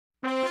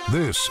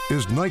This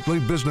is Nightly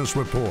Business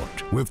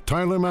Report with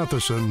Tyler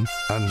Matheson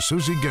and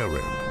Susie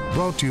Garrett.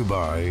 Brought to you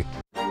by...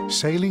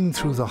 Sailing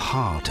through the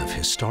heart of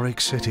historic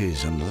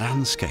cities and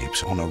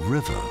landscapes on a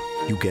river,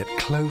 you get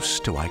close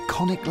to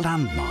iconic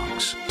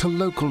landmarks, to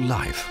local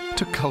life,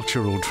 to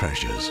cultural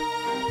treasures.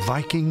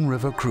 Viking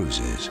River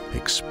Cruises,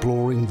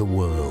 exploring the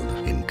world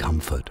in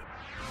comfort.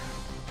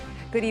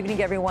 Good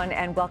evening, everyone,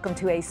 and welcome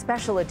to a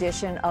special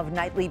edition of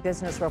Nightly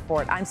Business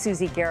Report. I'm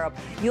Susie Garrett.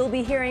 You'll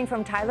be hearing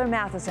from Tyler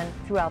Matheson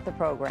throughout the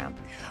program.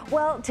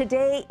 Well,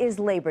 today is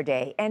Labor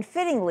Day, and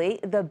fittingly,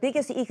 the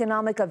biggest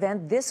economic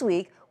event this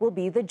week will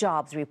be the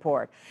jobs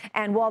report.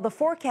 And while the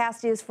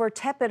forecast is for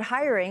tepid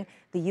hiring,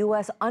 the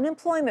U.S.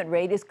 unemployment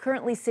rate is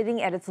currently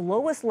sitting at its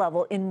lowest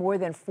level in more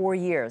than 4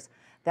 years.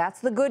 That's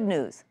the good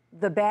news.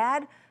 The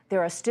bad?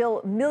 There are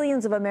still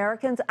millions of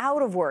Americans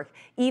out of work,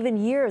 even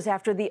years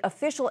after the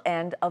official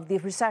end of the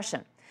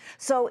recession.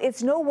 So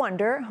it's no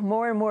wonder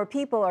more and more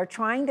people are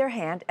trying their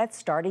hand at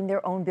starting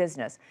their own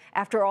business.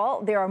 After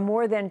all, there are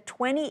more than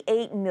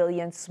 28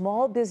 million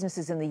small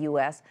businesses in the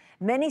U.S.,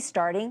 many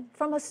starting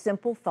from a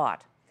simple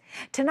thought.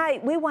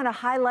 Tonight, we want to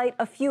highlight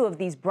a few of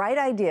these bright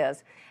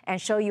ideas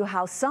and show you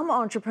how some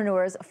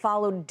entrepreneurs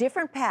followed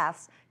different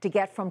paths to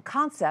get from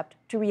concept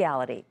to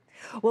reality.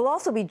 We'll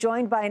also be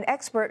joined by an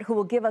expert who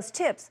will give us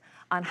tips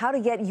on how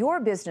to get your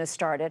business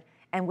started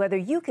and whether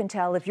you can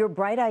tell if your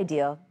bright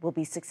idea will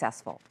be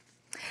successful.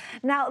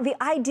 Now, the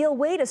ideal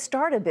way to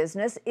start a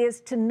business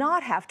is to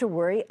not have to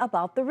worry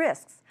about the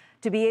risks,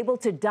 to be able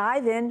to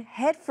dive in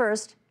head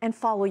first and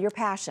follow your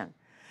passion.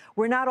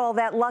 We're not all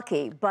that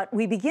lucky, but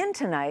we begin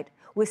tonight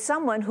with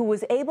someone who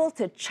was able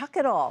to chuck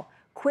it all,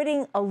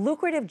 quitting a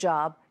lucrative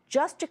job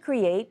just to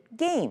create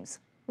games,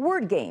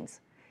 word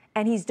games.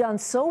 And he's done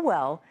so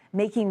well,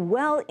 making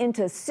well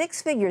into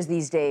six figures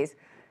these days,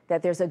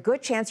 that there's a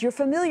good chance you're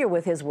familiar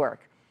with his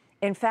work.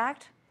 In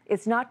fact,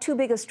 it's not too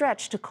big a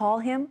stretch to call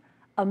him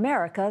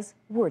America's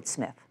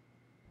wordsmith.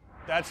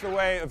 That's the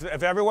way,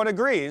 if everyone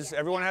agrees,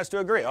 everyone has to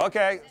agree.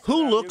 Okay.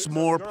 Who looks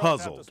more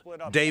puzzled,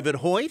 David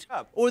Hoyt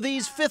or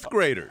these fifth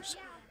graders?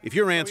 If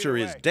your answer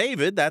is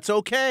David, that's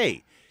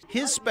okay.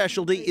 His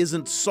specialty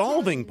isn't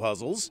solving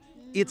puzzles,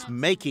 it's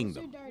making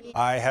them.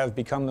 I have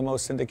become the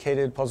most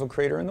syndicated puzzle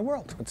creator in the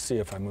world. Let's see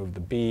if I move the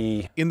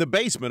B. In the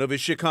basement of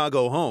his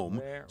Chicago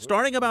home,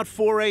 starting about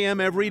 4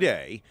 a.m. every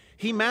day,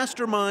 he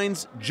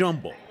masterminds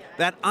Jumble,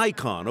 that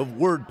icon of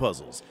word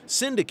puzzles,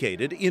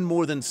 syndicated in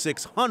more than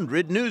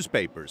 600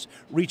 newspapers,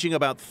 reaching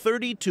about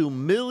 32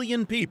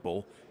 million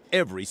people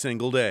every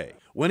single day.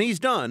 When he's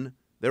done,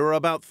 there are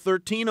about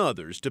 13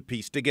 others to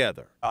piece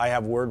together. I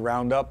have Word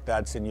Roundup,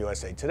 that's in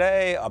USA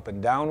Today. Up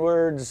and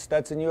Downwards,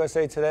 that's in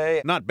USA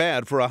Today. Not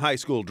bad for a high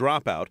school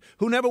dropout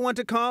who never went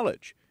to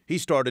college. He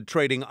started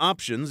trading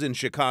options in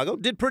Chicago,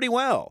 did pretty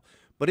well,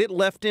 but it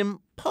left him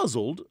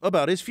puzzled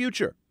about his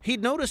future.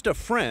 He'd noticed a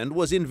friend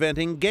was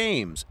inventing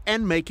games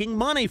and making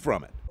money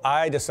from it.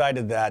 I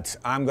decided that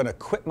I'm going to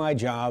quit my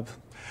job.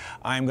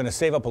 I'm going to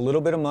save up a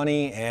little bit of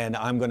money, and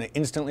I'm going to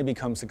instantly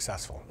become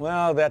successful.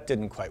 Well, that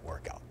didn't quite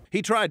work out.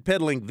 He tried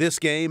peddling this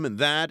game and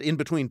that in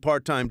between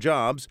part-time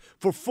jobs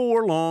for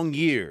 4 long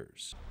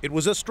years. It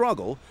was a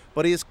struggle,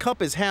 but his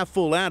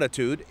cup-is-half-full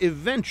attitude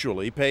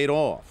eventually paid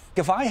off.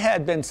 If I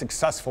had been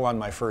successful on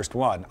my first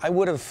one, I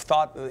would have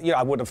thought,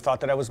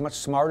 that I was much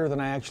smarter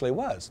than I actually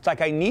was. It's like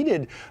I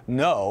needed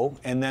no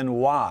and then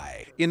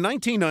why. In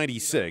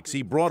 1996,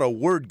 he brought a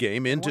word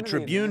game into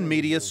Tribune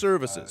Media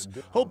Services,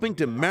 hoping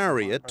to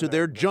marry it to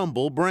their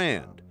Jumble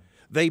brand.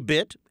 They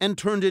bit and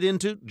turned it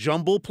into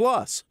Jumble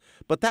Plus.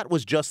 But that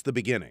was just the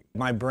beginning.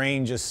 My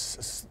brain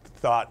just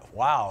thought,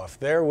 wow, if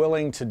they're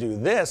willing to do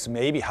this,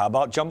 maybe how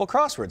about Jumble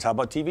Crosswords? How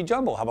about TV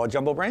Jumble? How about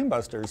Jumble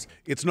Brainbusters?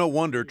 It's no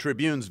wonder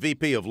Tribune's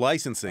VP of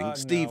licensing,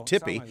 Steve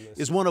Tippy,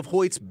 is one of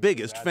Hoyt's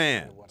biggest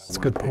fans. That's a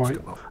good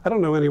point. I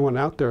don't know anyone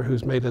out there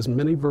who's made as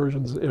many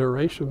versions and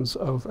iterations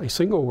of a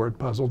single word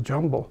puzzle,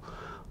 Jumble,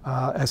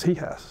 as he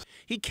has.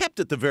 He kept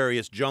at the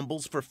various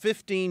jumbles for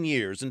 15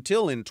 years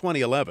until in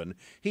 2011,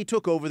 he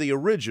took over the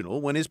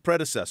original when his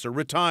predecessor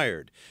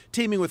retired,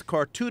 teaming with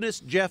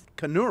cartoonist Jeff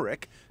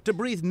Kanurik to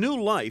breathe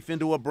new life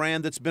into a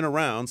brand that's been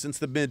around since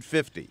the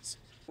mid-50s.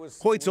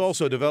 Hoyt's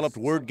also developed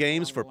word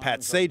games for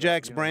Pat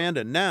Sajak's brand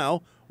and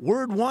now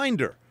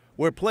Wordwinder,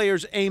 where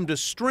players aim to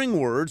string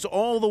words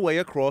all the way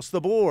across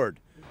the board.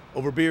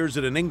 Over beers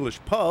at an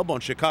English pub on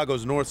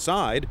Chicago's North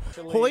Side,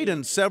 Hoyt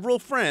and several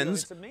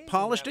friends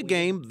polished a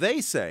game they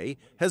say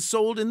has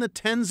sold in the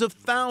tens of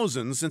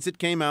thousands since it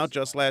came out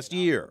just last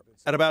year,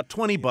 at about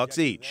 $20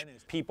 each.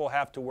 People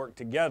have to work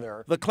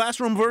together. The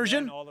classroom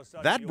version?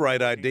 That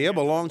bright idea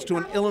belongs to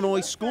an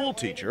Illinois school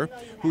teacher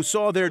who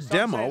saw their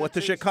demo at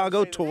the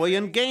Chicago Toy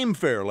and Game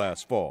Fair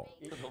last fall.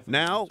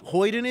 Now,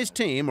 Hoyt and his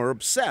team are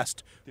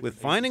obsessed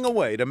with finding a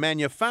way to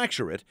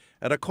manufacture it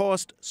at a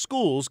cost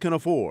schools can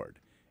afford.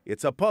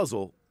 It's a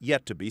puzzle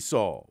yet to be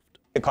solved.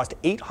 It cost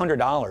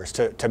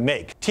 $800 to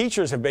make.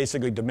 Teachers have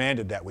basically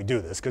demanded that we do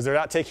this because they're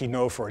not taking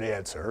no for an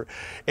answer,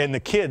 and the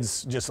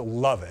kids just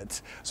love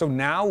it. So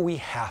now we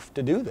have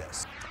to do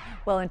this.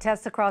 Well, in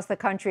tests across the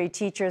country,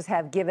 teachers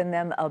have given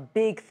them a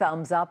big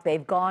thumbs up.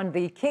 They've gone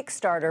the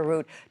Kickstarter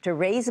route to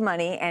raise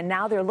money, and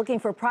now they're looking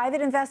for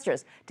private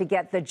investors to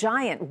get the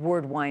giant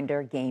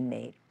word-winder game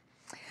made.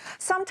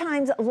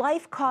 Sometimes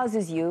life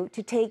causes you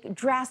to take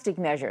drastic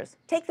measures.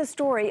 Take the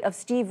story of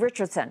Steve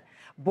Richardson.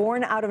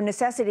 Born out of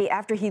necessity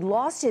after he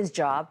lost his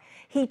job,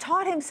 he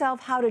taught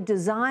himself how to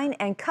design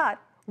and cut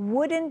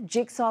wooden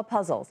jigsaw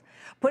puzzles.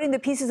 Putting the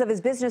pieces of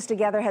his business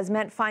together has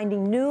meant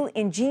finding new,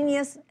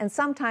 ingenious, and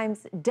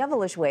sometimes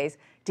devilish ways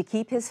to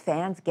keep his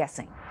fans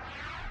guessing.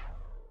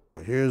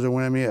 Here's a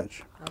whammy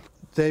itch.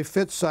 They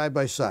fit side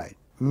by side.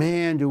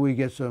 Man, do we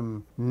get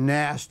some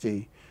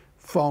nasty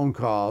phone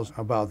calls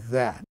about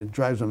that. It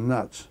drives them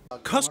nuts.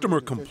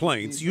 Customer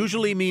complaints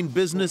usually mean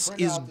business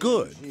is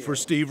good for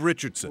Steve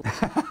Richardson.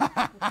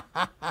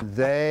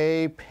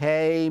 They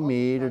pay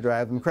me to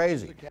drive them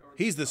crazy.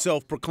 He's the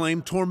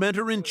self-proclaimed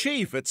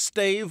tormentor-in-chief at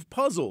Stave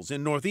Puzzles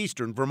in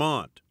northeastern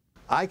Vermont.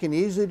 I can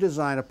easily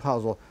design a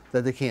puzzle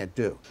that they can't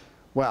do.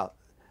 Well,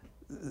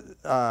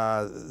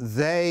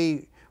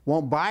 they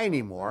won't buy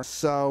anymore,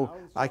 so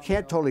I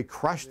can't totally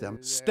crush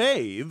them.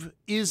 Stave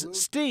is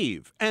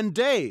Steve and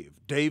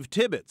Dave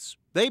Tibbetts.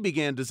 They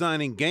began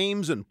designing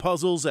games and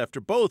puzzles after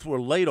both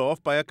were laid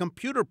off by a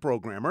computer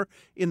programmer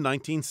in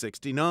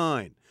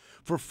 1969.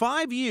 For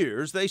 5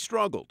 years, they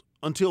struggled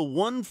until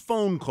one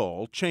phone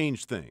call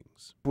changed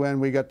things. When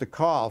we got the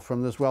call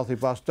from this wealthy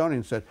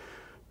Bostonian said,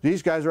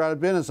 "These guys are out of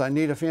business. I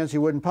need a fancy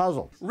wooden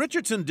puzzle."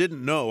 Richardson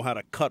didn't know how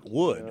to cut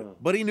wood,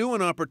 but he knew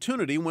an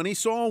opportunity when he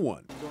saw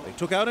one. They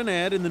took out an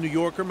ad in the New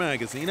Yorker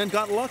magazine and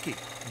got lucky,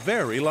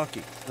 very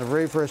lucky. The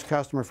very first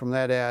customer from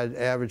that ad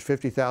averaged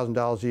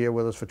 $50,000 a year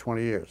with us for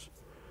 20 years.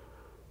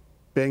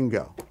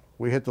 Bingo.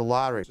 We hit the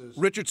lottery.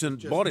 Richardson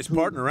bought his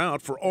partner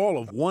out for all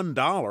of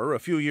 $1 a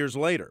few years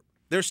later.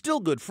 They're still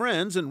good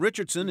friends, and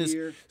Richardson is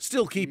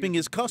still keeping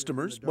his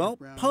customers, well,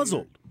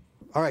 puzzled.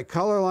 All right,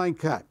 color line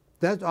cut.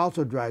 That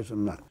also drives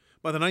them nuts.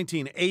 By the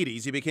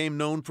 1980s, he became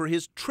known for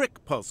his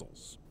trick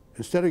puzzles.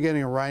 Instead of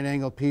getting a right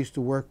angle piece to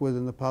work with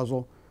in the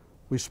puzzle,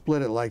 we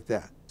split it like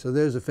that. So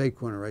there's a fake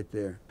corner right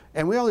there.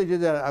 And we only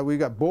did that, we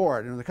got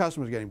bored, and the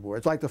customer's getting bored.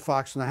 It's like the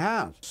fox and the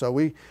hound. So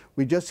we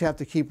just have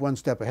to keep one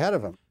step ahead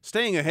of them.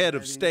 Staying ahead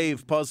of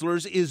stave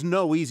puzzlers is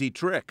no easy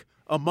trick.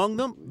 Among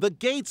them, the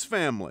Gates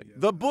family,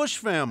 the Bush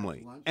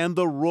family, and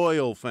the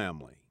Royal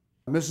family.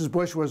 Mrs.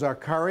 Bush was our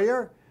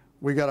courier.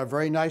 We got a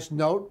very nice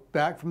note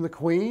back from the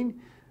Queen,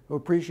 who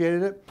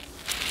appreciated it.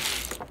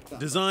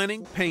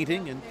 Designing,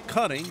 painting, and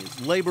cutting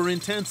is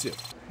labor-intensive.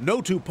 No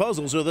two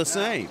puzzles are the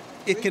same.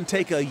 It can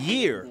take a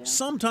year,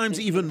 sometimes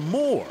even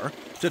more,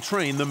 to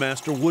train the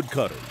master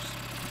woodcutters.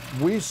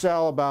 We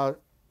sell about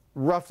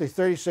roughly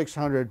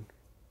 3,600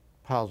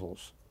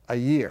 puzzles a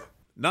year.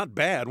 Not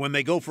bad when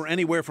they go for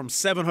anywhere from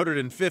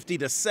 $750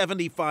 to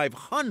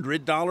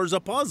 $7,500 a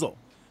puzzle,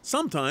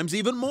 sometimes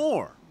even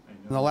more.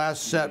 In the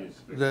last set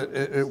that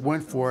it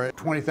went for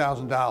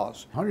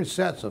 $20,000. 100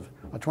 sets of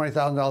a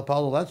 $20,000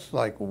 puzzle, that's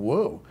like,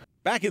 whoa.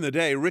 Back in the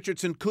day,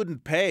 Richardson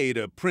couldn't pay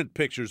to print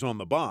pictures on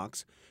the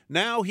box.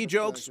 Now, he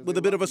jokes with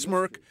a bit of a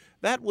smirk,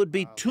 that would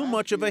be too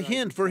much of a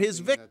hint for his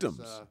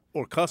victims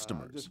or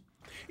customers.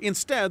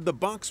 Instead, the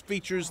box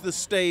features the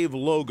Stave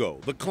logo,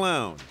 the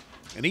clown,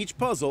 and each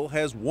puzzle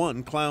has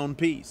one clown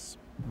piece.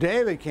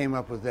 David came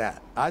up with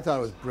that. I thought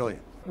it was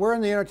brilliant. We're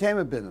in the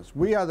entertainment business.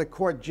 We are the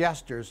court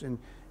jesters in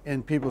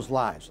people's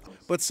lives.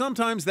 But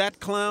sometimes that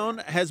clown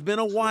has been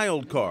a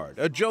wild card,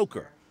 a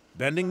joker,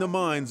 bending the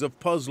minds of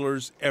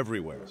puzzlers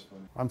everywhere.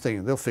 I'm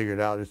thinking they'll figure it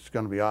out, it's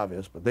going to be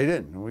obvious, but they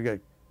didn't, and we got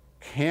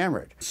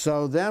hammered.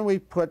 So then we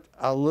put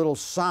a little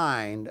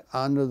sign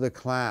under the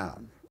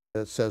clown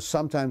that says,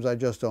 "Sometimes I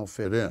just don't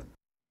fit in."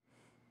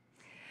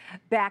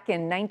 Back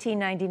in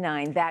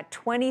 1999, that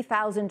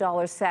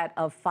 $20,000 set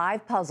of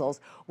 5 puzzles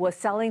was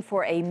selling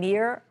for a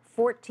mere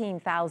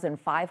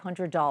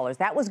 $14,500.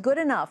 That was good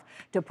enough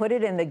to put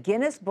it in the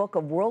Guinness Book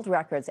of World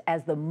Records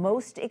as the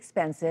most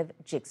expensive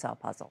jigsaw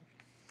puzzle.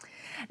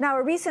 Now,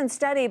 a recent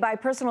study by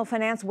personal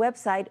finance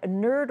website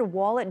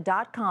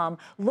nerdwallet.com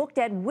looked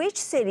at which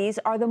cities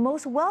are the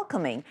most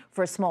welcoming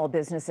for small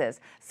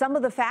businesses. Some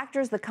of the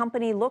factors the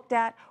company looked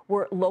at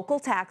were local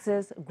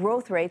taxes,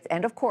 growth rates,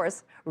 and, of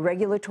course,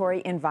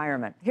 regulatory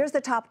environment. Here's the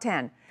top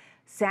 10.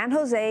 San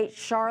Jose,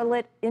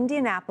 Charlotte,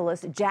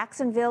 Indianapolis,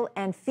 Jacksonville,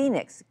 and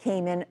Phoenix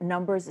came in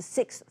numbers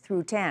 6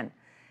 through 10.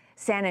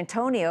 San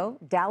Antonio,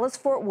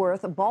 Dallas-Fort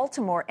Worth,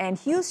 Baltimore, and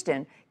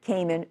Houston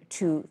came in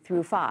 2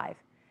 through 5.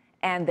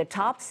 And the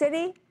top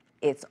city,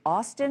 it's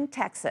Austin,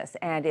 Texas.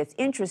 And it's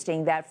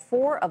interesting that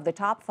 4 of the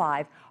top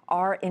 5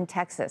 are in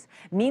Texas.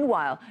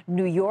 Meanwhile,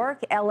 New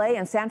York, LA,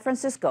 and San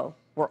Francisco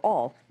were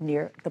all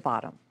near the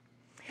bottom.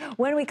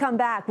 When we come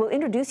back, we'll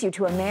introduce you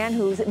to a man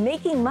who's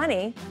making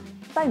money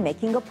by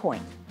making a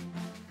point.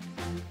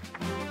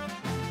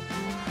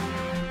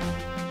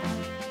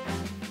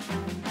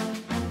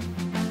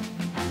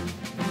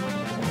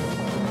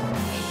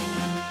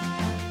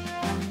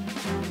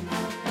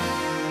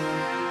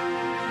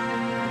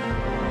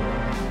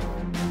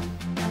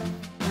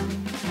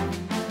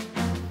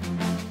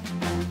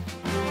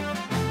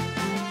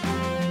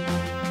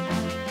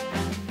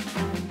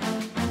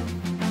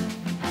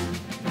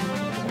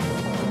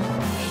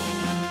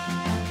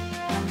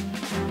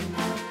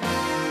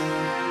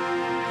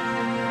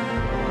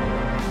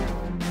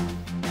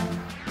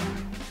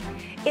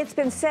 It's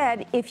been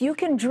said, if you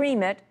can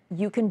dream it,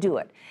 you can do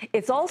it.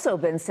 It's also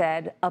been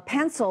said, a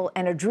pencil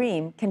and a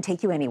dream can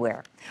take you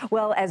anywhere.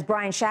 Well, as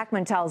Brian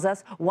Shackman tells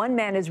us, one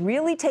man is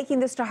really taking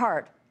this to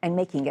heart and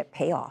making it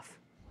pay off.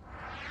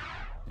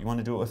 You want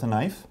to do it with a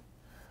knife?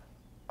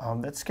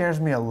 That scares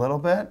me a little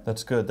bit.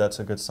 That's good. That's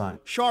a good sign.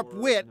 Sharp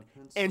wit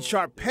and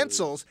sharp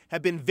pencils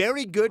have been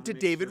very good to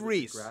David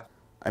Reese.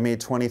 I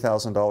made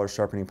 $20,000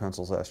 sharpening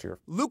pencils last year.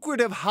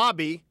 Lucrative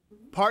hobby,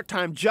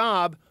 part-time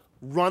job,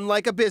 run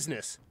like a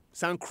business.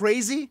 Sound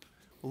crazy?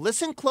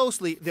 Listen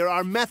closely. There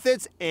are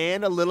methods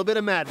and a little bit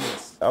of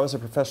madness. I was a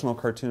professional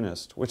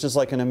cartoonist, which is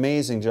like an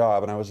amazing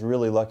job, and I was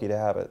really lucky to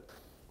have it.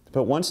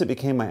 But once it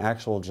became my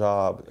actual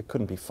job, it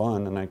couldn't be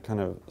fun, and I kind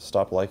of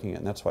stopped liking it,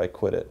 and that's why I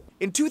quit it.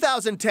 In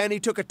 2010, he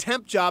took a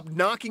temp job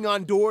knocking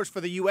on doors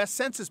for the U.S.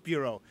 Census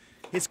Bureau.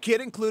 His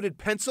kit included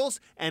pencils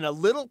and a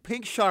little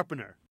pink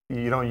sharpener.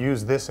 You don't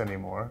use this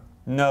anymore.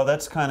 No,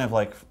 that's kind of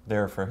like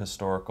there for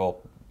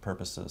historical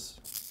purposes.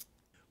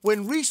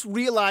 When Reese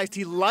realized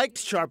he liked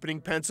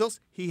sharpening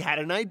pencils, he had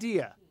an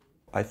idea.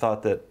 I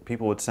thought that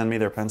people would send me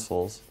their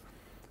pencils.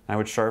 I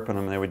would sharpen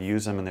them, and they would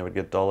use them, and they would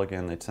get dull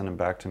again. They'd send them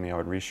back to me. I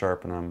would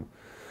resharpen them.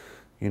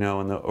 You know,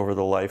 and over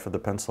the life of the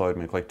pencil, I'd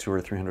make like $200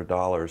 or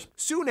 $300.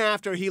 Soon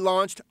after, he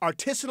launched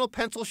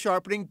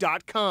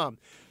artisanalpencilsharpening.com.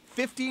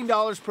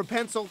 $15 per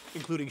pencil,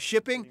 including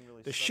shipping,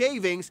 the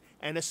shavings,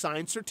 and a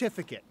signed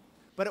certificate.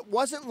 But it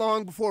wasn't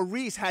long before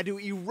Reese had to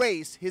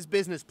erase his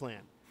business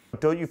plan.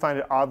 Don't you find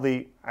it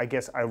oddly, I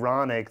guess,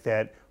 ironic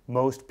that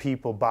most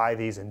people buy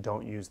these and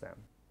don't use them?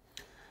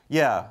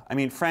 Yeah, I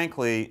mean,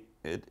 frankly,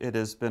 it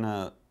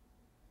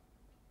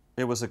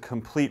was a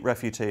complete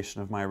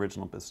refutation of my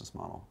original business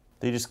model.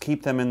 They just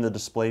keep them in the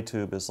display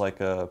tube as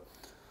like a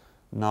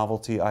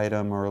novelty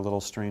item or a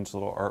little strange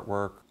little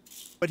artwork.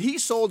 But he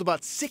sold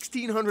about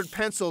 1,600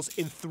 pencils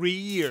in 3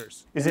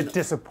 years. Is it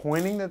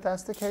disappointing that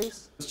that's the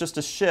case? It's just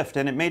a shift,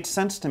 and it made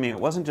sense to me. It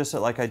wasn't just that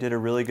like I did a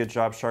really good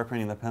job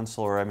sharpening the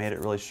pencil or I made it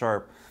really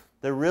sharp.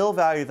 The real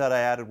value that I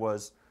added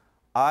was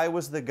I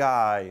was the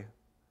guy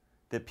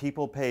that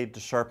people paid to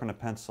sharpen a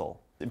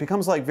pencil. It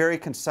becomes like very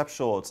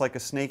conceptual. It's like a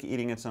snake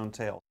eating its own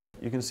tail.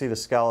 You can see the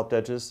scalloped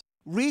edges.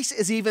 Reese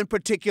is even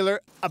particular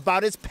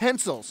about his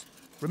pencils.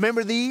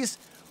 Remember these?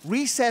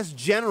 Recessed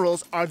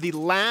Generals are the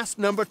last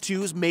number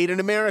 2s made in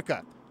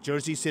America,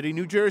 Jersey City,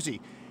 New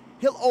Jersey.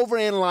 He'll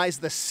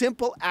overanalyze the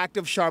simple act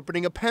of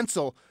sharpening a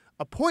pencil,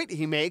 a point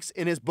he makes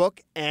in his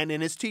book and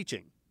in his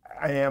teaching.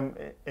 I am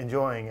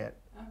enjoying it.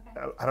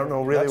 I don't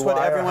know really why. That's what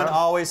everyone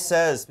always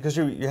says, because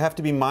you have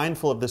to be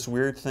mindful of this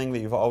weird thing that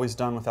you've always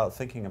done without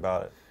thinking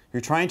about it.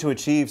 You're trying to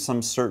achieve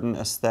some certain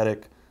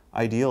aesthetic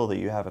ideal that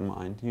you have in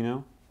mind, you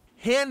know?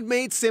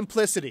 Handmade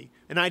simplicity,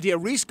 an idea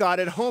Reese got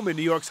at home in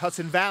New York's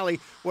Hudson Valley,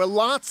 where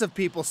lots of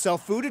people sell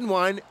food and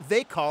wine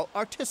they call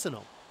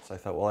artisanal. So I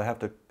thought, well, I have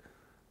to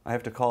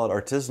call it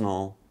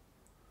artisanal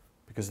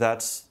because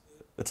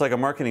it's like a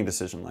marketing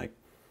decision. Like,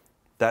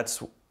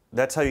 that's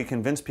how you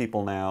convince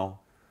people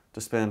now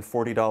to spend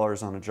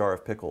 $40 on a jar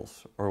of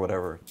pickles or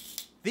whatever.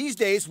 These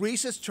days,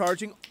 Reese is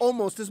charging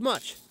almost as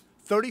much,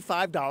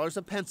 $35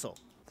 a pencil.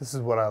 This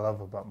is what I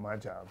love about my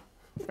job.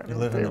 You're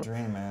living the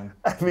dream, man.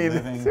 I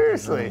mean,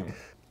 seriously.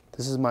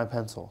 This is my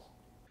pencil.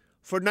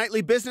 For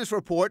Nightly Business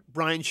Report,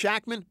 Brian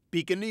Shackman,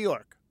 Beacon, New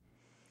York.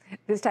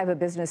 This type of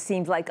business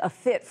seemed like a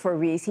fit for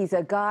Reese. He's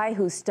a guy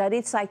who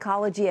studied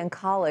psychology in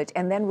college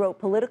and then wrote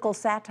political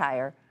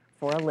satire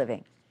for a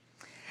living.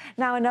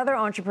 Now, another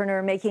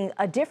entrepreneur making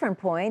a different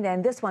point,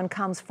 and this one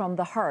comes from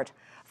the heart.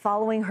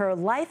 Following her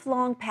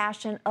lifelong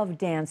passion of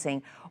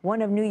dancing, one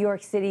New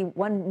York City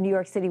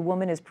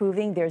woman is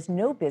proving there's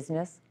no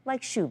business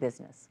like shoe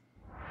business.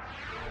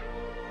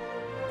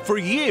 For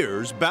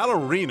years,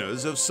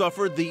 ballerinas have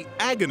suffered the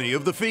agony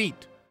of the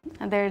feet.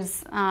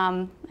 There's,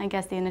 I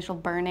guess, the initial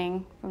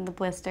burning from the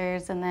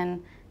blisters and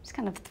then just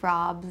kind of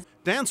throbs.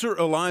 Dancer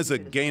Eliza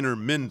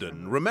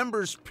Gaynor-Minden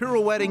remembers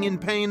pirouetting in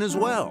pain as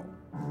well.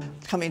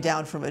 Coming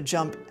down from a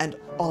jump and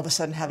all of a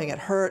sudden having it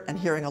hurt and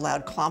hearing a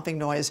loud clomping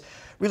noise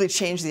really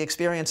changed the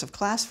experience of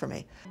class for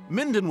me.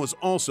 Minden was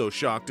also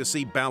shocked to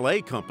see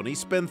ballet companies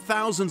spend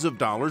thousands of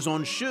dollars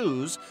on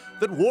shoes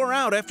that wore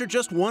out after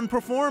just one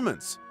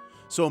performance.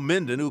 So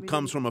Minden, who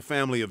comes from a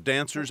family of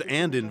dancers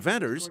and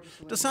inventors,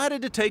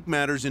 decided to take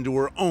matters into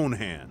her own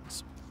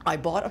hands. I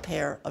bought a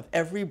pair of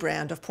every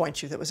brand of pointe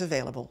shoe that was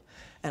available,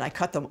 and I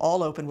cut them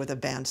all open with a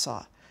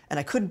bandsaw. And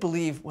I couldn't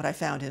believe what I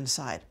found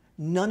inside.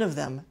 None of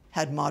them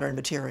had modern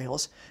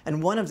materials,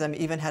 and one of them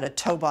even had a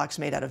toe box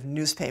made out of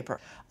newspaper.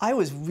 I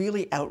was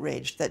really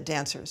outraged that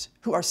dancers,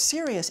 who are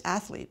serious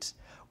athletes,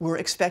 were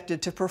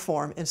expected to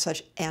perform in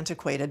such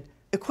antiquated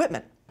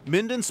equipment.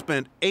 Minden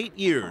spent 8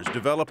 years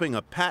developing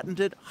a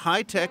patented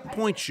high-tech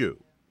pointe shoe.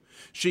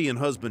 She and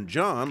husband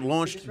John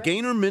launched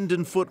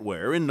Gaynor-Minden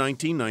Footwear in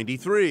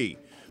 1993.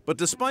 But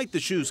despite the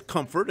shoe's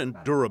comfort and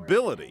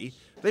durability,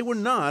 they were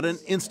not an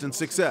instant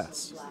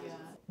success.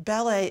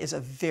 Ballet is a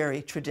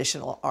very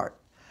traditional art.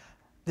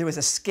 There was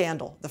a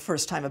scandal the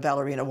first time a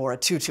ballerina wore a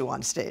tutu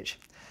on stage.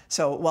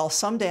 So while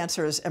some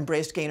dancers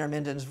embraced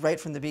Gaynor-Mindens right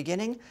from the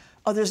beginning,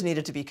 others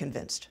needed to be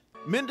convinced.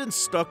 Minden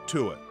stuck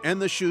to it,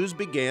 and the shoes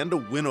began to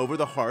win over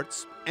the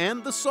hearts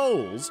and the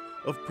souls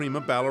of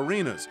prima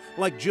ballerinas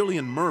like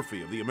Jillian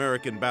Murphy of the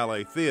American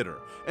Ballet Theater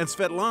and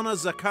Svetlana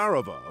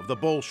Zakharova of the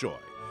Bolshoi.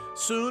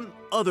 Soon,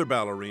 other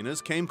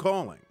ballerinas came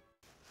calling.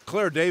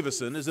 Claire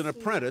Davison is an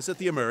apprentice at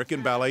the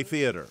American Ballet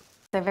Theater.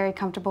 They're very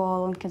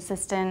comfortable and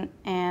consistent,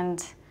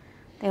 and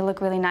they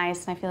look really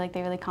nice, and I feel like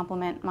they really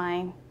complement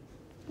my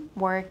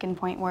work and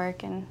point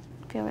work, and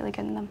feel really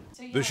good in them.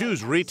 The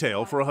shoes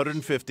retail for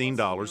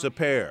 $115 a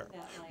pair.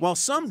 While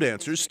some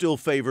dancers still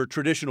favor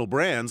traditional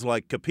brands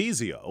like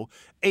Capezio,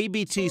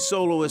 ABT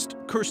soloist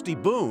Kirsty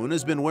Boone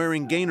has been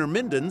wearing Gaynor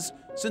Mindens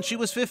since she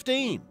was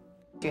 15.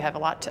 You have a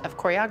lot of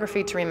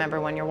choreography to remember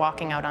when you're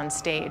walking out on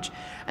stage,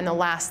 and the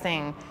last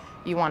thing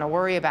you want to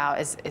worry about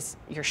is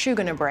your shoe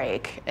going to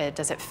break?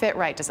 Does it fit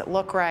right? Does it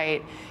look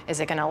right? Is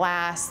it going to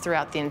last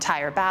throughout the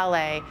entire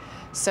ballet?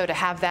 So to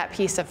have that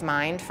peace of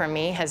mind for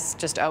me has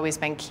just always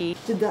been key.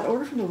 Did that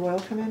order from the Royal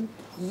come in?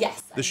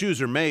 Yes. The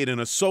shoes are made in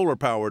a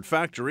solar-powered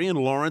factory in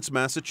Lawrence,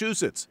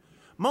 Massachusetts.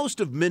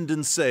 Most of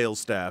Minden's sales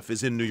staff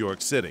is in New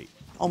York City.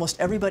 Almost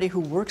everybody who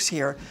works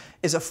here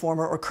is a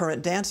former or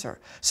current dancer.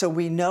 So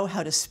we know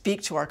how to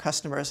speak to our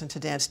customers and to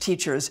dance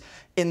teachers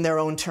in their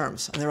own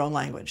terms, in their own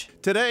language.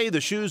 Today, the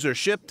shoes are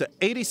shipped to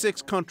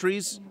 86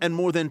 countries and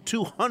more than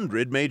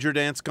 200 major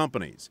dance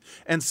companies.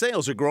 And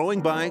sales are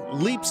growing by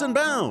leaps and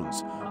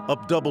bounds,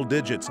 up double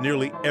digits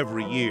nearly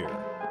every year.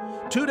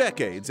 2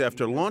 decades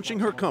after launching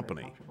her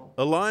company,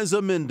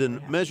 Eliza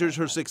Minden measures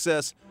her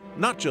success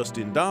not just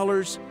in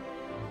dollars,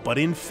 but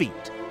in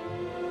feet.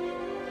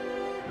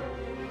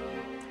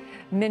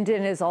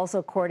 Minden is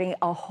also courting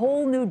a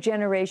whole new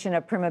generation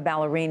of prima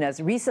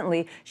ballerinas.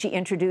 Recently, she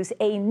introduced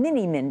a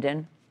mini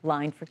Minden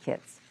line for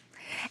kids.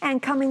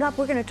 And coming up,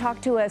 we're going to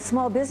talk to a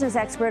small business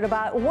expert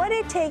about what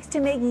it takes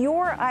to make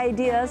your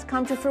ideas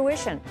come to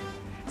fruition.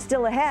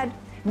 Still ahead,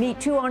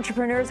 meet 2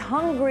 entrepreneurs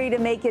hungry to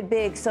make it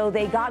big, so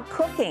they got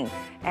cooking.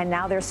 And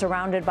now they're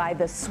surrounded by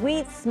the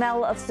sweet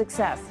smell of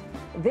success.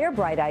 Their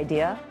bright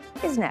idea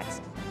is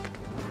next.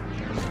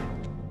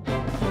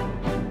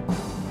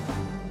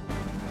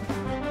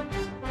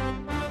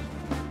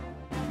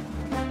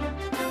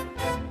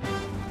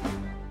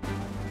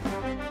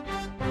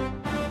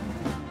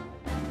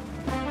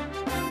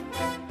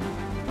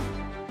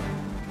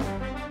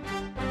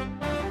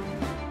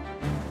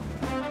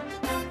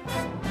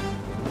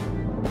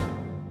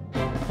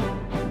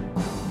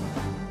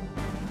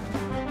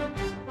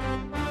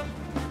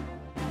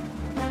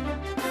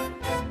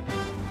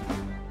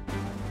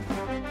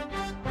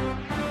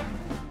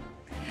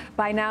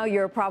 By now,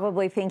 you're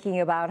probably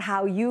thinking about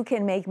how you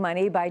can make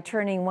money by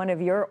turning one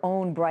of your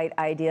own bright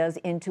ideas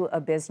into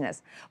a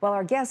business. Well,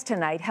 our guest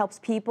tonight helps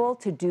people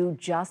to do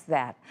just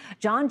that.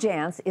 John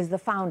Jantz is the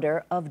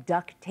founder of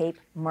Duct Tape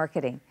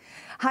Marketing.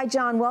 Hi,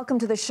 John. Welcome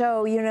to the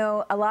show. You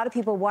know, a lot of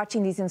people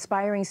watching these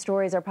inspiring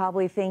stories are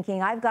probably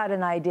thinking, I've got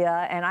an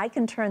idea and I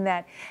can turn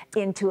that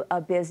into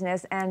a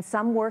business, and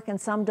some work and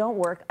some don't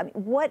work. I mean,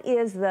 what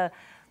is the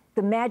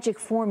magic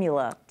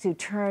formula to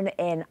turn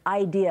an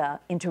idea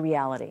into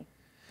reality?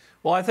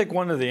 Well, I think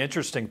one of the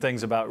interesting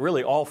things about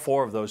really all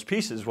 4 of those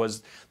pieces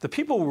was the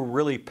people were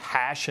really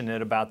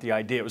passionate about the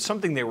idea. It was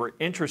something they were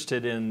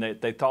interested in,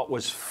 that they thought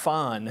was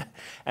fun,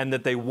 and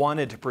that they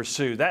wanted to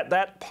pursue.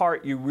 That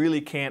part you really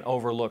can't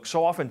overlook.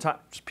 So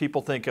oftentimes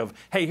people think of,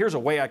 hey, here's a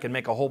way I can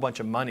make a whole bunch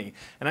of money.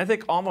 And I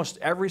think almost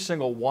every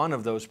single one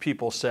of those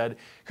people said,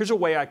 here's a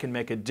way I can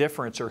make a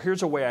difference, or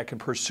here's a way I can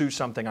pursue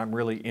something I'm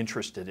really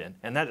interested in.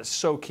 And that is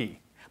so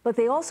key. But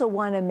they also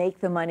want to make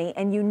the money,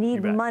 and you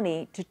need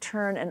money to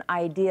turn an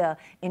idea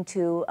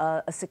into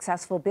a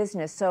successful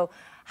business. So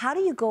how do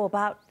you go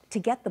about to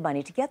get the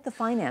money, to get the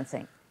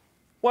financing?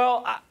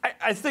 Well,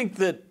 I think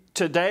that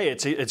today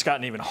it's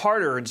gotten even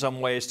harder in some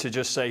ways to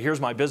just say,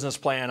 here's my business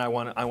plan, I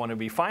want to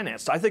be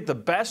financed. I think the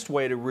best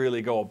way to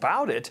really go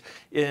about it,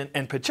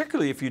 and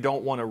particularly if you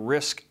don't want to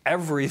risk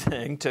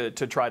everything to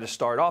try to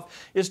start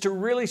off, is to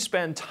really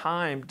spend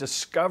time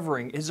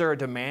discovering, is there a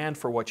demand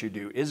for what you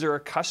do? Is there a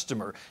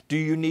customer? Do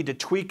you need to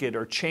tweak it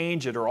or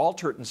change it or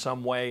alter it in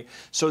some way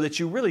so that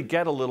you really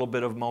get a little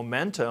bit of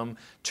momentum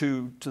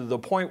to the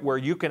point where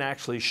you can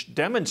actually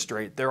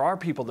demonstrate there are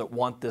people that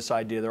want this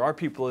idea, there are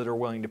people that are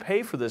willing to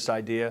pay for this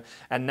idea,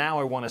 and now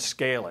I want to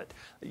scale it.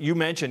 You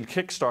mentioned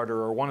Kickstarter,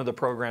 or one of the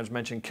programs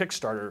mentioned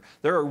Kickstarter.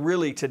 There are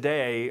really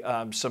today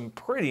some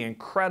pretty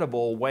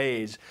incredible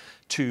ways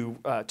to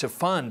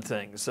fund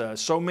things.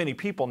 So many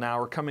people now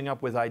are coming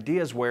up with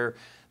ideas where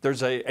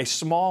there's a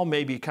small,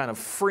 maybe kind of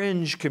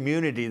fringe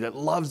community that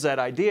loves that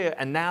idea,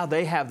 and now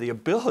they have the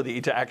ability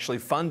to actually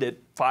fund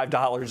it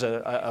 $5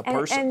 a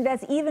person. And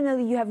that's even though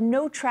you have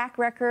no track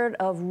record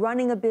of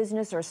running a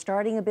business or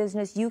starting a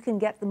business, you can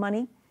get the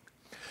money?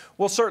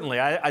 Well, certainly.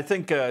 I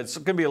think it's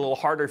going to be a little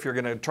harder if you're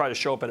going to try to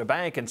show up at a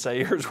bank and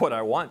say, here's what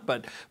I want.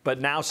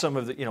 But now some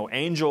of the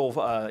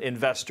angel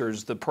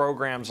investors, the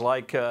programs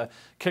like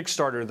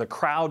Kickstarter, the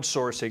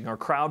crowdsourcing or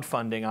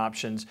crowdfunding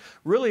options,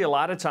 really a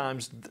lot of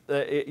times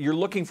you're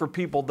looking for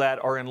people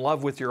that are in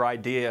love with your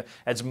idea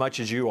as much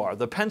as you are.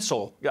 The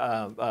pencil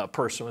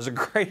person was a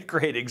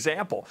great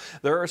example.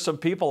 There are some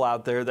people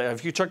out there that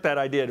if you took that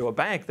idea to a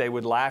bank, they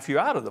would laugh you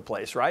out of the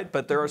place, right?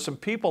 But there are some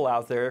people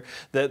out there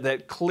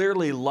that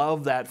clearly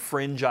love that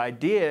fringe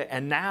idea,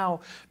 and now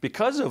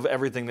because of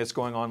everything that's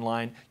going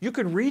online, you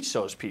can reach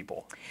those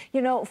people.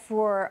 You know,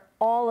 for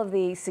all of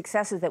the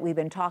successes that we've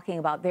been talking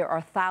about, there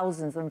are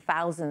thousands and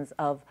thousands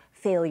of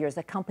failures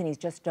that companies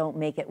just don't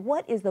make it.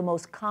 What is the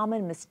most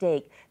common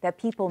mistake that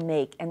people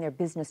make and their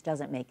business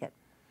doesn't make it?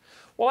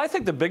 Well, I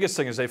think the biggest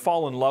thing is they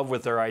fall in love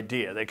with their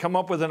idea. They come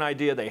up with an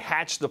idea, they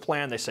hatch the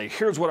plan, they say,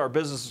 here's what our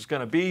business is going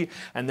to be,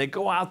 and they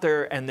go out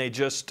there and they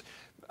just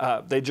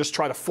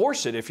try to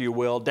force it, if you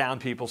will, down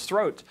people's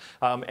throats.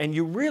 And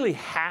you really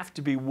have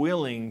to be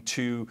willing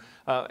to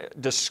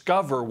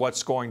discover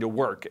what's going to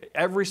work.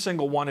 Every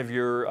single one of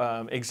your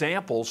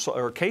examples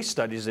or case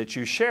studies that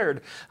you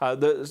shared,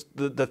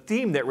 the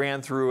theme that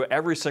ran through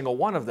every single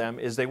one of them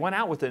is they went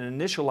out with an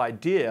initial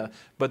idea,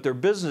 but their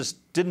business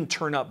didn't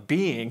turn up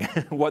being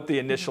what the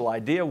initial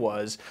idea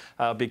was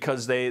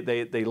because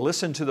they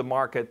listened to the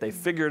market, they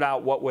figured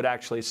out what would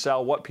actually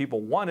sell, what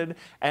people wanted,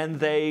 and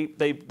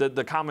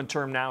the common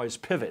term now is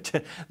pivot.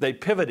 They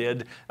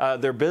pivoted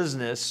their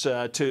business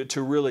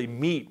to really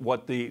meet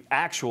what the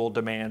actual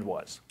demand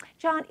was.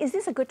 John, is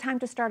this a good time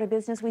to start a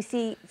business? We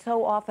see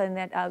so often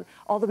that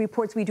all the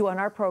reports we do on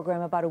our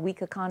program about a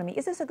weak economy.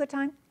 Is this a good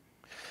time?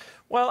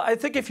 Well, I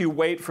think if you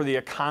wait for the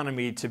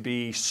economy to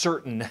be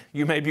certain,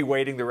 you may be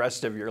waiting the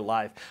rest of your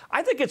life.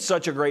 I think it's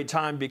such a great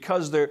time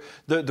because the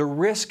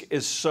risk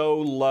is so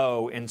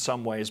low in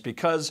some ways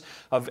because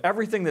of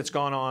everything that's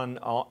gone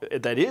on,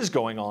 that is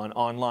going on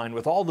online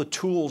with all the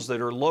tools that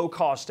are low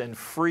cost and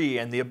free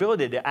and the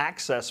ability to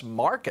access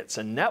markets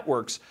and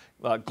networks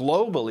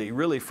globally,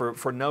 really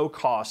for no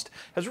cost,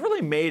 has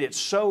really made it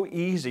so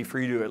easy for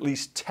you to at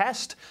least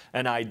test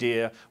an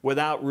idea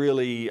without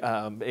really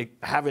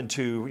having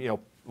to,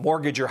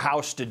 mortgage your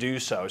house to do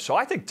so. So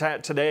I think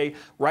today,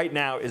 right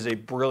now, is a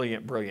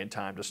brilliant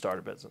time to start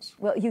a business.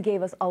 Well, you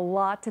gave us a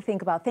lot to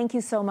think about. Thank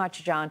you so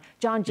much, John.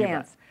 John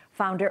Jantz,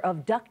 founder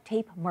of Duct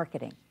Tape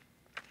Marketing.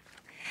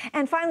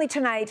 And finally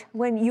tonight,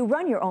 when you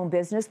run your own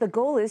business, the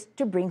goal is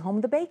to bring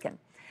home the bacon.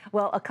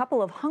 Well, a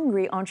couple of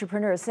hungry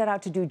entrepreneurs set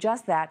out to do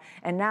just that,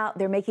 and now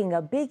they're making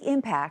a big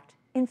impact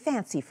in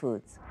fancy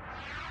foods.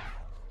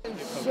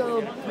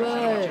 So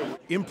good.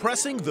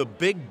 Impressing the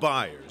big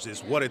buyers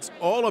is what it's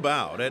all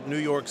about at New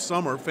York's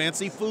Summer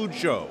Fancy Food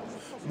Show.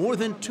 More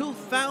than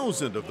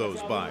 2,000 of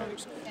those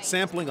buyers,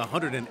 sampling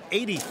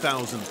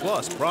 180,000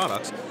 plus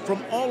products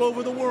from all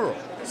over the world.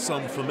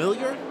 Some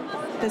familiar?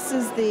 This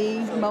is the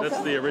mocha?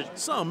 That's the original.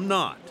 Some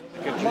not.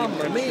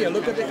 Mamma mia,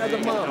 look at the other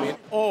mommy.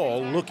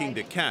 All looking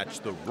to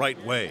catch the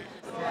right wave.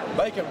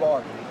 Bacon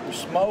bar. We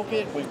smoke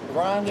it, we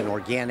grind it. An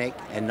organic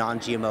and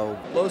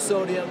non-GMO. Low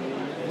sodium,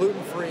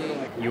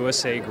 gluten-free.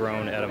 USA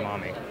grown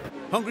edamame.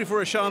 Hungry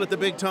for a shot at the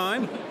big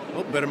time?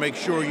 Well, better make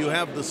sure you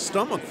have the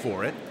stomach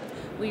for it.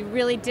 We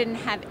really didn't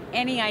have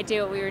any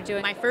idea what we were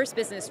doing. My first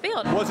business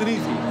failed. It wasn't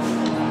easy.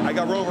 I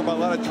got run over by a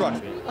lot of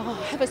trucks. Oh,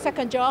 have a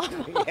second job.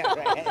 Yeah,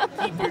 right.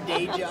 Keep your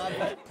day job.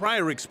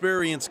 Prior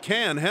experience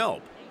can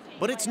help,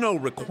 but it's no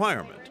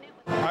requirement.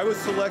 I was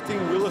selecting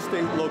real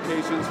estate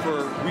locations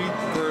for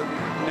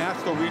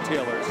national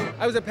retailers.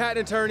 I was a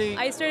patent attorney.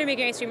 I started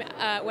making ice cream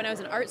when I was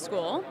in art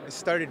school. I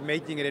started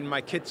making it in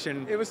my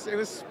kitchen. It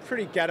was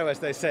pretty ghetto, as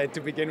they said,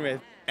 to begin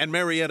with. And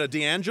Marietta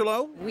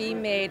D'Angelo? We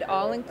made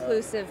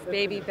all-inclusive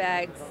baby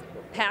bags,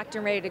 packed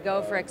and ready to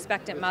go for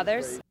expectant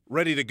mothers.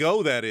 Ready to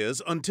go, that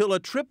is, until a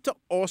trip to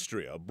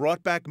Austria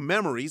brought back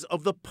memories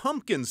of the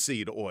pumpkin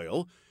seed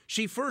oil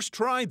she first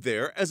tried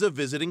there as a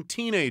visiting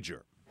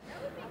teenager.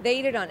 They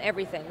eat it on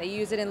everything. They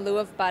use it in lieu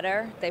of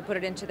butter. They put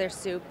it into their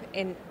soup.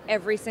 And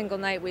every single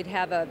night we'd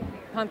have a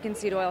pumpkin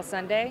seed oil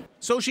sundae.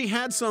 So she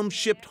had some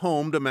shipped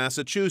home to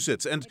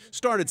Massachusetts and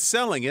started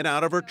selling it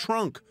out of her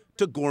trunk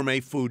to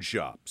gourmet food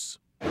shops.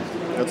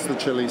 That's the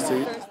chili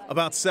seed.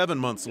 About 7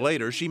 months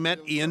later, she met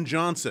Ian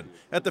Johnson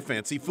at the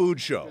Fancy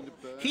Food Show.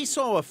 He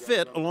saw a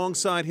fit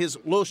alongside his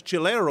Los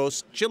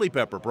Chileros chili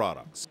pepper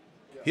products.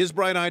 His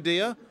bright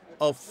idea?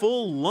 A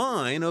full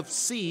line of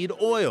seed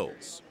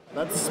oils.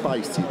 That's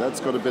spicy.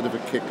 That's got a bit of a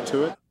kick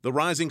to it. The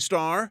rising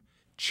star?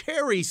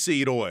 Cherry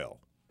seed oil.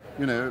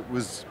 You know, it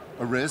was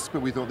a risk,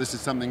 but we thought this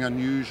is something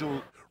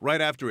unusual.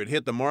 Right after it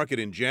hit the market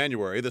in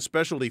January, the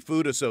Specialty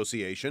Food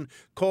Association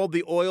called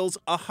the oils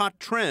a hot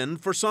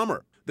trend for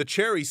summer. The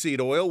cherry seed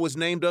oil was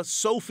named a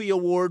Sophie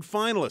Award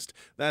finalist.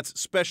 That's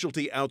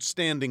Specialty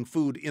Outstanding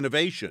Food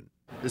Innovation.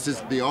 This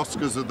is the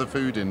Oscars of the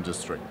food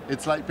industry.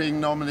 It's like being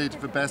nominated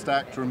for Best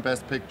Actor and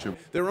Best Picture.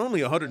 There are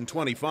only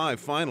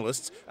 125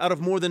 finalists out of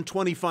more than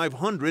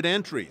 2,500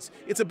 entries.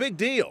 It's a big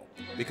deal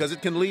because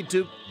it can lead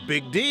to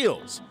big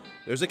deals.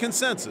 There's a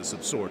consensus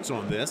of sorts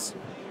on this.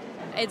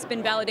 It's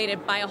been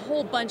validated by a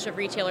whole bunch of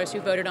retailers who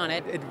voted on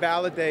it. It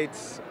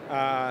validates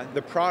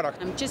the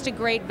product. Just a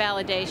great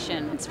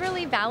validation. It's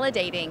really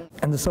validating.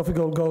 And the Sophie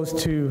Gold goes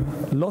to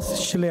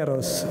Los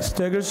Chileros,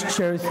 Sturgis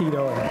Cherry Seed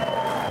Oil.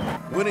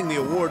 Winning the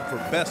award for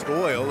best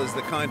oil is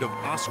the kind of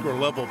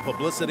Oscar-level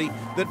publicity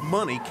that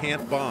money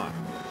can't buy.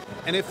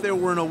 And if there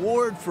were an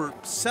award for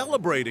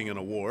celebrating an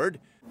award,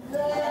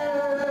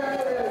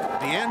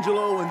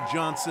 D'Angelo and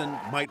Johnson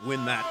might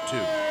win that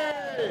too.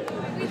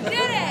 We did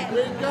it!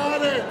 We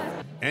got it!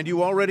 And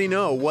you already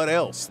know what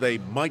else they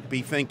might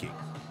be thinking.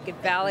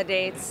 It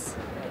validates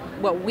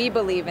what we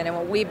believe in and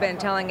what we've been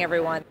telling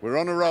everyone. We're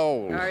on a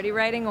roll. Already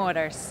writing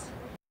orders.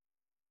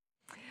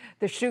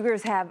 The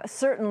Sugars have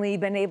certainly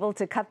been able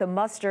to cut the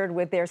mustard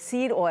with their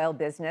seed oil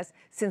business.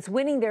 Since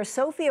winning their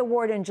Sophie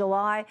Award in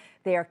July,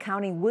 they are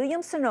counting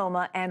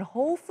Williams-Sonoma and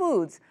Whole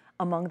Foods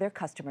among their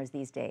customers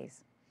these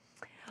days.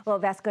 Well,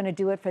 that's going to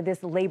do it for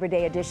this Labor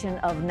Day edition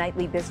of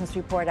Nightly Business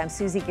Report. I'm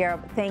Susie Garrett.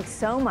 Thanks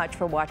so much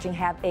for watching.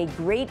 Have a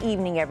great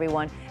evening,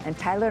 everyone. And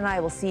Tyler and I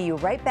will see you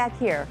right back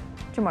here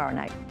tomorrow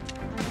night.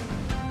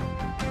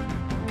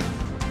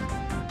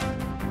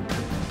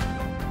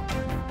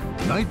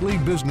 Nightly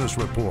Business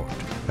Report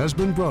has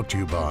been brought to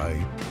you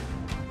by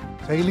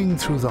sailing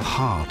through the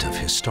heart of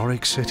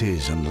historic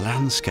cities and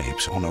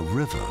landscapes on a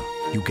river.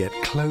 You get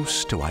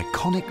close to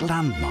iconic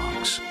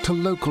landmarks, to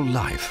local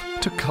life,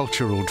 to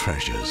cultural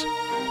treasures.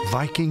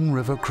 Viking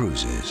River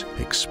Cruises,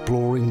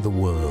 exploring the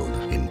world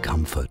in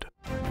comfort.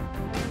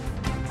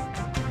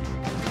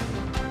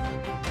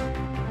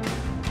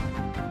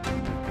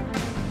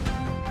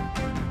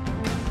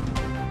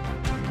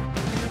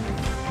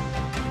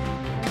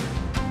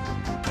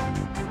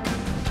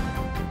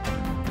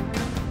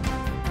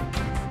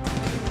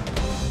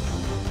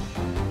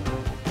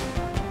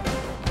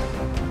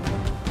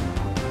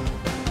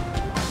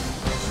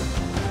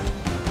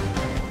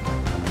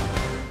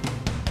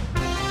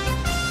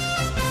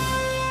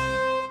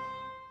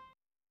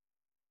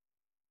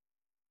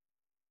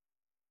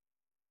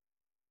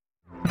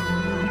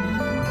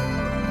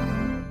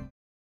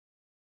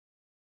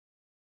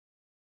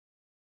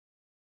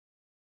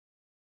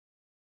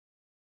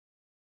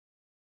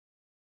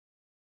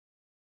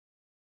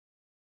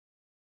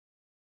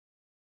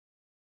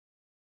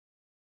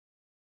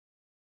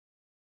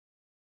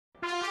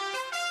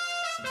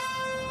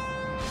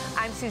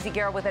 I'm Susie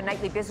Garrett with a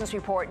Nightly Business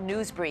Report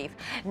news brief.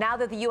 Now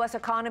that the U.S.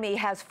 economy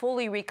has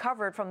fully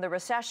recovered from the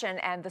recession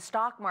and the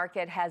stock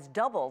market has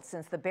doubled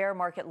since the bear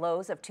market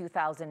lows of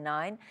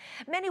 2009,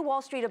 many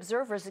Wall Street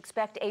observers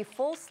expect a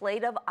full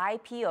slate of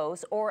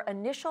IPOs or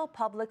initial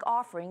public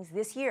offerings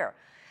this year.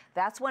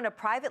 That's when a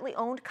privately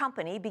owned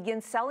company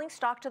begins selling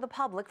stock to the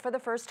public for the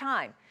first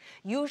time,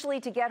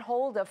 usually to get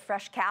hold of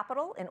fresh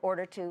capital in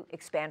order to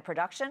expand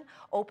production,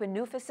 open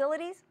new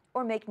facilities,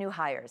 or make new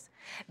hires.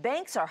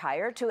 Banks are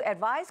hired to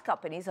advise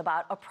companies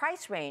about a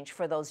price range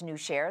for those new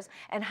shares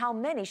and how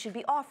many should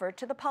be offered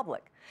to the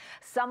public.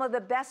 Some of the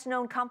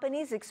best-known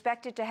companies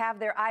expected to have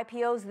their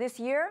IPOs this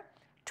year: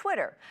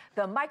 Twitter,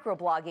 the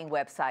microblogging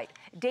website,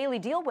 Daily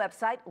Deal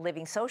website,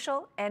 Living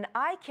Social, and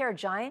eye care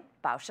giant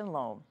Bausch &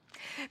 Lomb.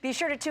 Be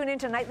sure to tune in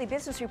to Nightly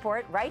Business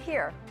Report right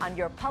here on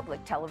your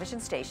public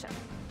television station.